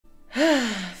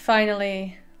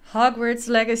Finally, Hogwarts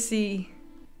Legacy.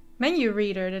 Menu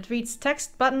reader that reads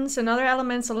text, buttons and other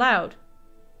elements aloud.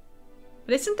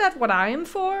 But isn't that what I am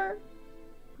for?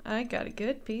 I got a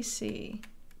good PC.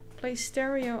 Play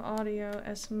stereo audio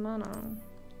as mono.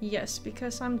 Yes,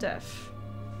 because I'm deaf.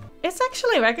 It's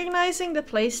actually recognizing the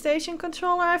PlayStation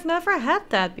controller. I've never had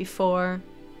that before.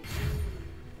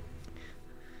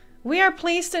 We are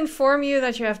pleased to inform you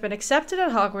that you have been accepted at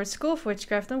Hogwarts School of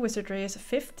Witchcraft and Wizardry as a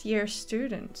 5th year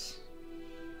student.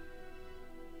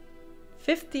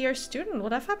 5th year student?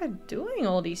 What have I been doing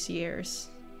all these years?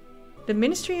 The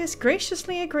Ministry has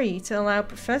graciously agreed to allow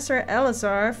Professor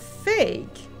Eleazar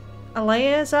Fake.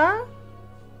 Eleazar?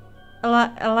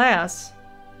 Elias.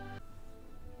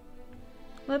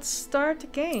 Let's start the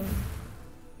game.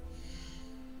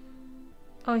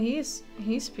 Oh, he's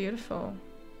beautiful.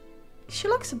 She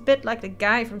looks a bit like the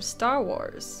guy from Star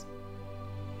Wars.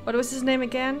 What was his name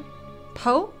again?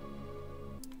 Poe?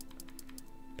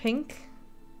 Pink?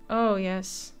 Oh,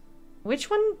 yes. Which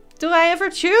one do I ever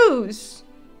choose?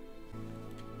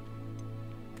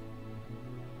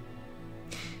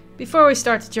 Before we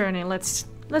start the journey, let's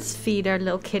feed our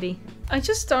little kitty. I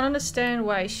just don't understand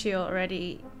why she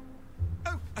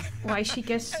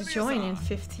gets to join in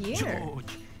 5th year.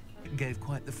 George gave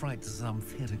quite the fright to some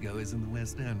theatregoers in the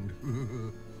West End.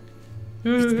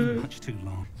 It's been much too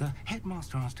long. The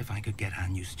headmaster asked if I could get our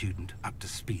new student up to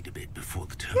speed a bit before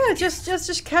the term. Yeah,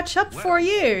 just catch up 4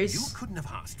 years. You couldn't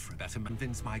have asked for that to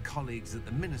convince my colleagues at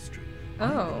the Ministry.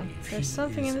 Oh, there's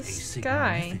something in the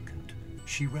sky.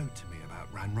 She wrote to me about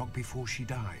Ranrock before she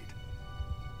died,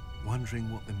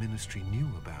 wondering what the Ministry knew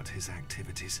about his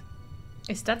activities.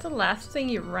 Is that the last thing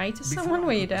you write to someone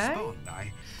when you die?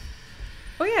 Respond,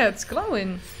 Oh yeah, it's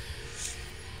glowing.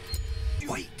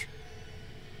 Wait.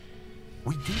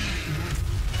 We do.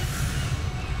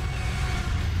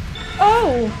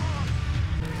 Oh!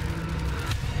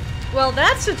 Well,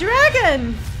 that's a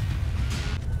dragon!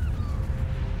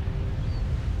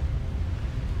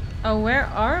 Oh, where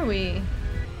are we?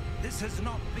 This has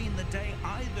not been the day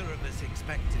either of us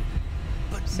expected.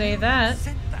 But Say no that. one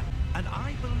sent that. And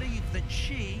I believe that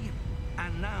she,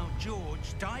 and now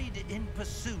George, died in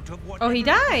pursuit of what. Oh, he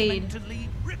died. Meant to lead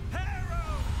Reparo.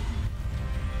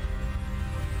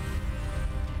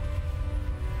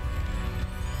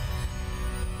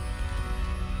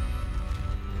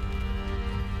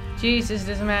 Jesus,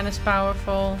 this man is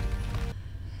powerful.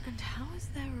 And how is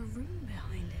there a room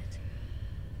behind it?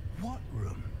 What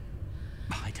room?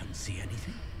 I don't see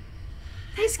anything.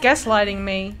 He's gaslighting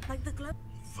me. Like the glow.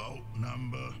 Vault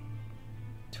number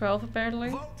 12 apparently.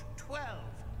 Vault 12.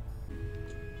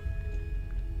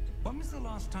 When was the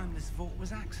last time this vault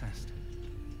was accessed?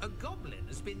 A goblin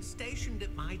has been stationed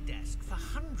at my desk for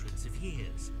hundreds of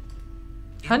years.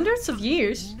 Hundreds of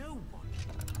years? No one.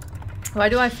 Why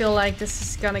do I feel like this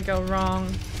is gonna go wrong?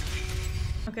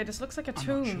 Okay, this looks like a I'm not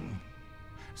tomb. sure.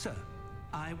 Sir,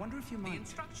 I wonder if you The might.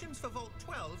 instructions for Vault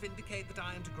 12 indicate that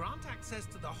I am to grant access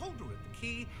to the holder of the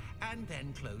key and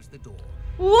then close the door.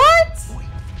 What? Wait.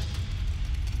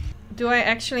 Do I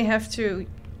actually have to...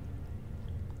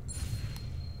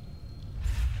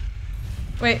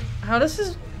 Wait, how does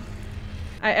this...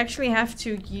 I actually have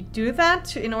to do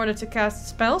that in order to cast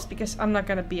spells? Because I'm not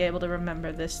gonna be able to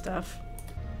remember this stuff.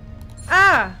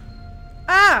 Ah!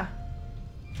 Ah!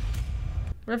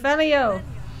 Revelio!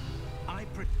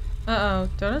 Uh-oh,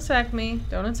 don't attack me.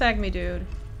 Don't attack me, dude.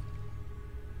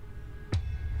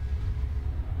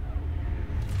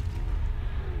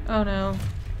 Oh no.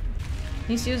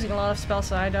 He's using a lot of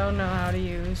spells I don't know how to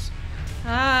use.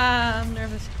 Ah, I'm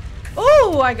nervous.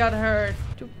 Oh, I got hurt.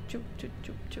 Choop, choop, choop,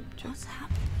 choop, choop, choop. What's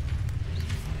happening?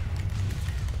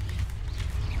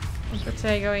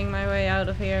 I'm going my way out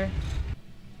of here.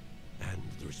 and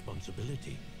the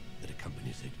responsibility that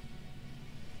accompanies it.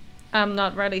 I'm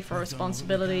not ready for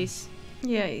responsibilities.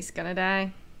 Yeah, he's gonna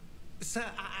die. Sir,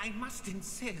 I must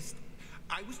insist.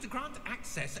 I was to grant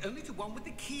access only to one with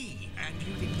the key, and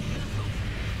you didn't have them.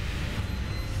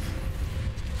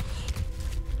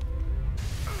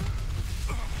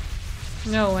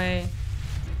 No way.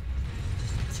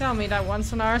 Tell me that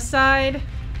one's on our side.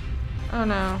 Oh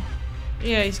no.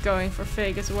 Yeah, he's going for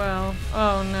Fake as well.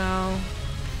 Oh no.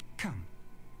 Come.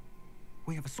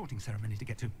 We have a sorting ceremony to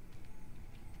get to.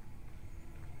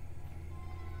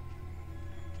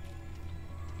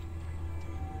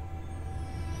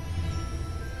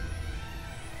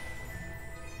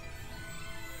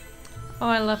 Oh,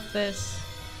 I love this.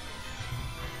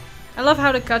 I love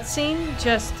how the cutscene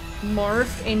just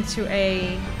morphed into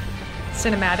a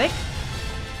cinematic.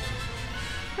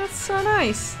 That's so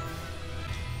nice.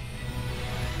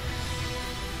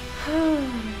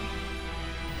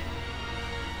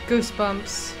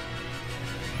 Goosebumps.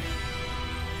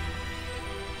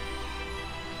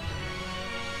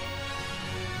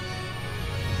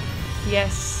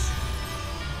 Yes.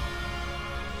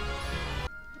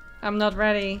 I'm not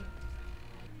ready.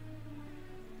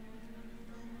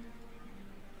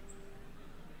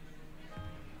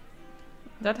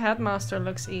 That headmaster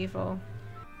looks evil.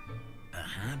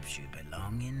 Perhaps you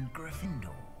belong in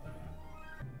Gryffindor.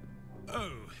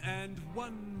 Oh, and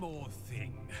one more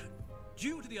thing.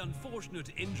 Due to the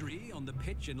unfortunate injury on the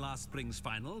pitch in last spring's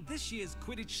final, this year's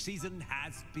Quidditch season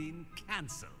has been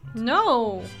cancelled.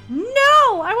 No!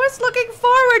 No! I was looking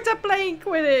forward to playing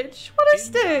Quidditch! What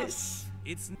is this?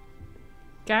 It's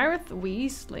Gareth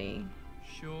Weasley.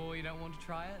 Sure you don't want to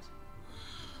try it?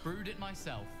 Brewed it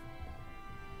myself.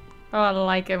 Oh, I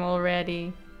like him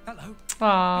already. Hello.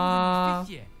 Aww.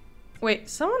 Fifth year. Wait,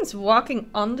 someone's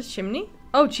walking on the chimney?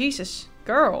 Oh, Jesus.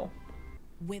 Girl.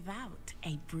 Without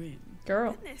a broom.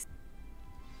 Girl. Goodness.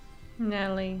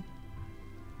 Nelly.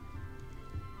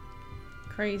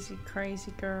 Crazy,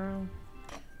 crazy girl.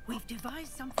 We've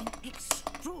devised something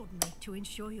extraordinary to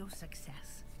ensure your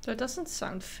success. That doesn't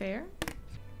sound fair.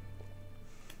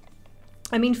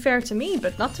 I mean, fair to me,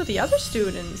 but not to the other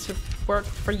students who've worked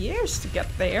for years to get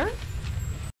there.